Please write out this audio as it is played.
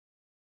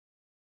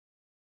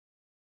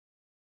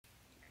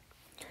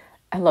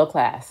Hello,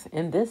 class.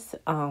 In this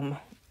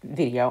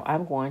video,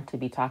 I'm going to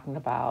be talking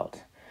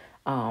about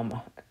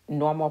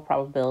normal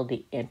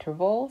probability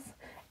intervals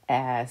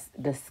as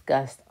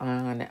discussed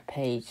on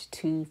page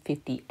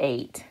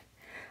 258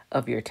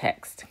 of your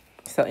text.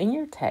 So in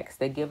your text,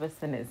 they give us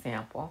an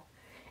example.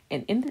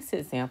 And in this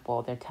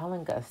example, they're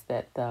telling us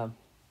that the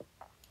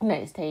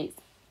United States,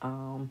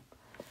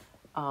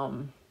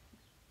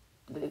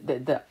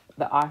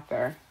 the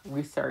author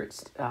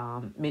researched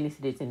many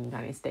cities in the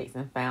United States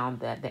and found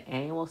that the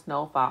annual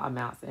snowfall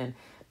amounts in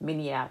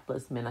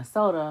Minneapolis,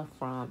 Minnesota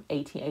from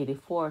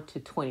 1884 to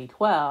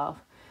 2012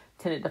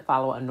 tended to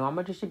follow a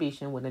normal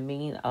distribution with a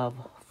mean of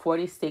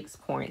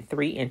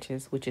 46.3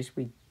 inches, which is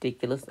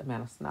ridiculous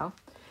amount of snow,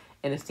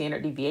 and a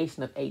standard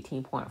deviation of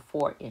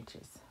 18.4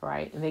 inches,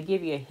 right? And they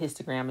give you a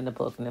histogram in the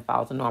book and it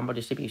follows a normal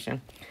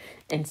distribution.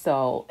 And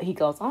so he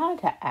goes on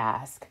to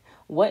ask,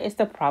 what is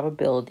the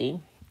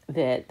probability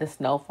that the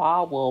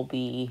snowfall will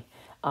be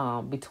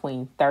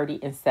between 30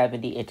 and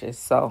 70 inches?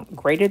 So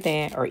greater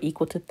than or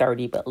equal to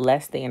 30, but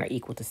less than or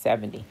equal to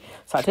 70.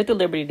 So I took the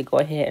liberty to go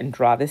ahead and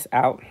draw this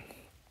out.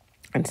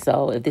 And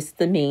so if this is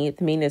the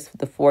mean is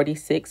the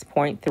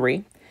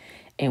 46.3.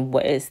 And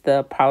what is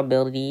the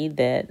probability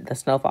that the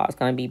snowfall is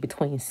going to be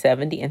between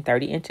 70 and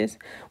 30 inches?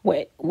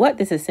 What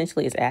this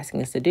essentially is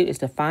asking us to do is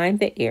to find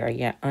the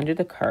area under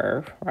the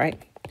curve,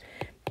 right,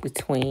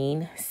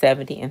 between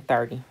 70 and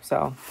 30.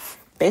 So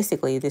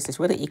basically, this is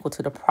really equal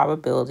to the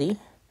probability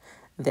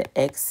that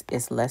x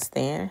is less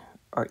than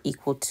or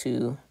equal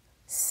to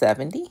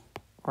 70,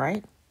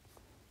 right,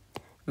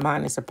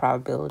 minus the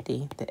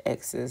probability that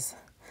x is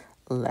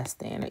less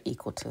than or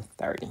equal to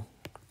 30.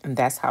 And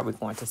that's how we're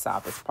going to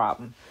solve this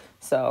problem.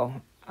 So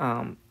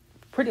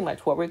pretty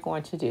much what we're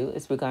going to do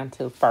is we're going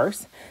to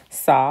first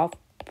solve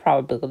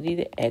probability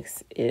that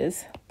x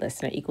is less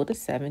than or equal to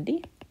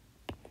 70.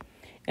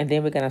 And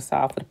then we're going to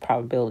solve for the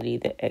probability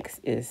that x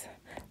is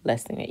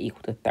less than or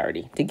equal to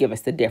 30 to give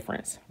us the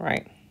difference,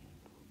 right?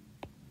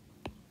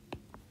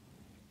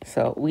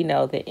 So we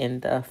know that in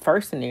the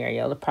first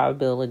scenario, the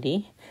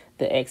probability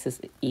that x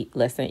is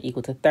less than or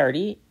equal to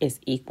 30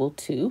 is equal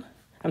to,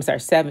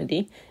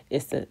 70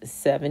 is the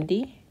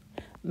 70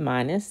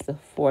 minus the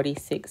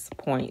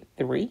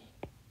 46.3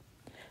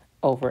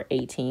 over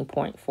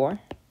 18.4.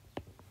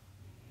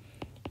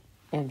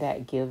 And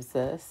that gives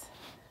us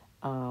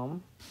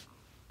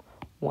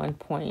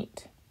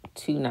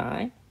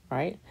 1.29,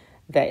 right?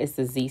 That is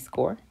the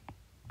z-score.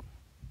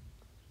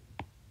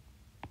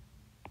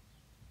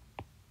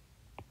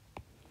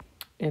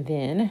 And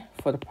then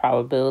for the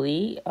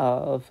probability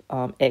of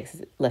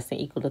x less than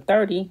or equal to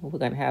 30, we're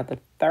going to have the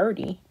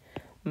 30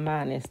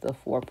 minus the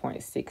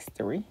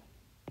 4.63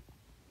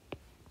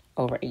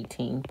 over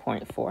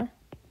 18.4. And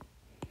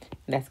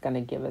that's going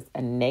to give us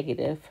a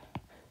negative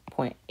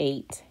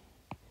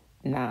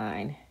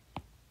 0.89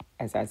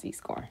 as our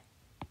z-score.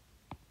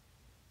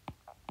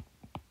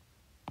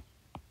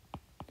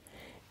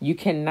 You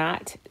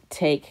cannot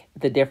take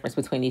the difference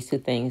between these two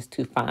things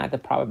to find the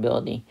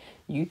probability.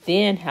 You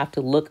then have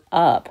to look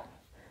up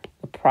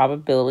the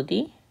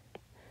probability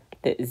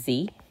that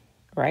z,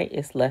 right,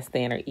 is less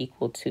than or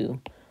equal to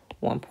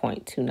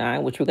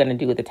 1.29, which we're going to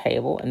do with the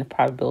table, and the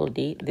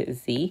probability that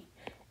z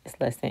is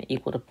less than or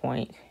equal to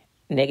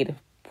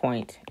negative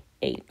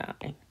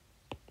 0.89,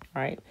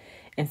 right?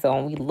 And so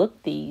when we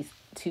look these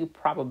two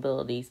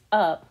probabilities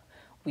up,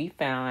 we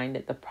find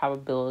that the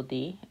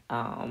probability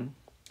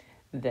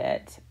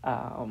that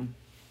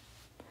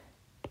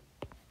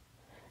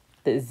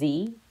the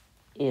z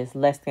is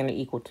less than or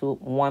equal to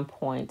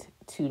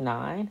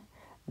 1.29,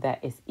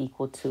 that is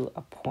equal to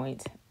a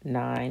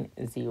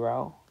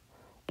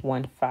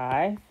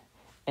 0.9015,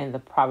 and the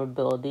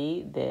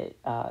probability that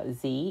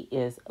z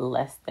is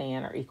less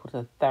than or equal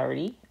to less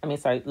than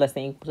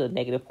or equal to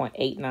negative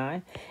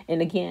 0.89.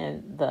 And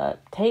again, the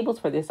tables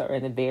for this are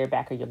in the very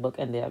back of your book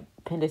and the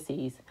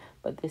appendices,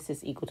 but this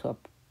is equal to a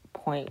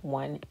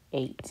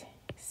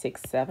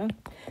 0.1867.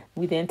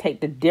 We then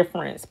take the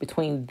difference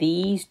between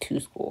these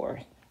two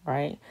scores,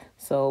 right?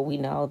 So we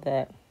know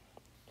that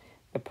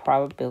the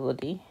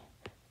probability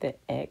that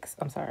x,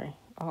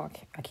 I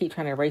keep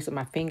trying to erase with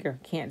my finger.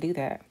 Can't do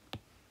that.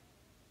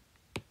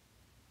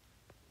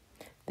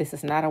 This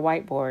is not a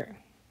whiteboard.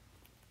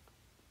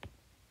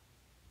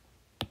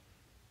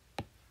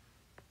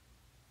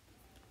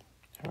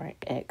 All right,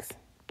 x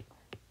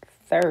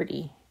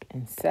 30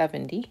 and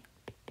 70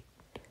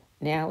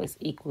 now is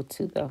equal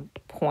to the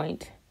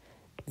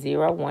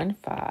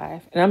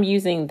 0.015. And I'm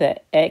using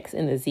the x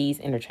and the z's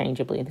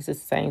interchangeably. And this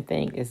is the same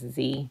thing as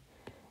z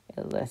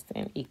less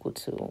than or equal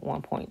to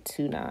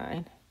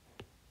 1.29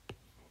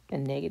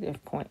 and negative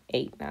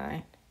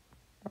 0.89,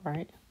 all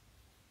right?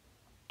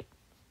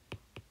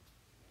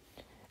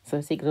 So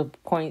it's equal to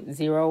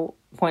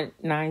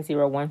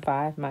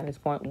 0.9015 minus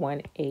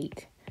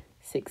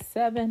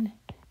 0.1867,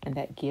 and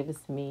that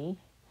gives me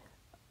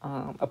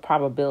a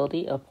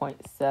probability of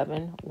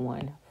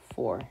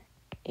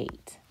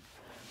 0.7148.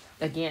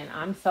 Again,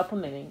 I'm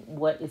supplementing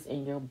what is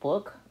in your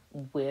book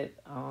with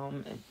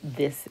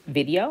this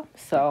video.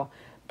 So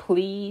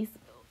please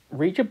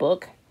read your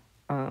book,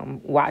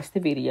 watch the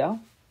video.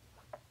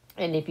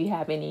 And if you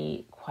have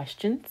any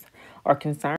questions or concerns,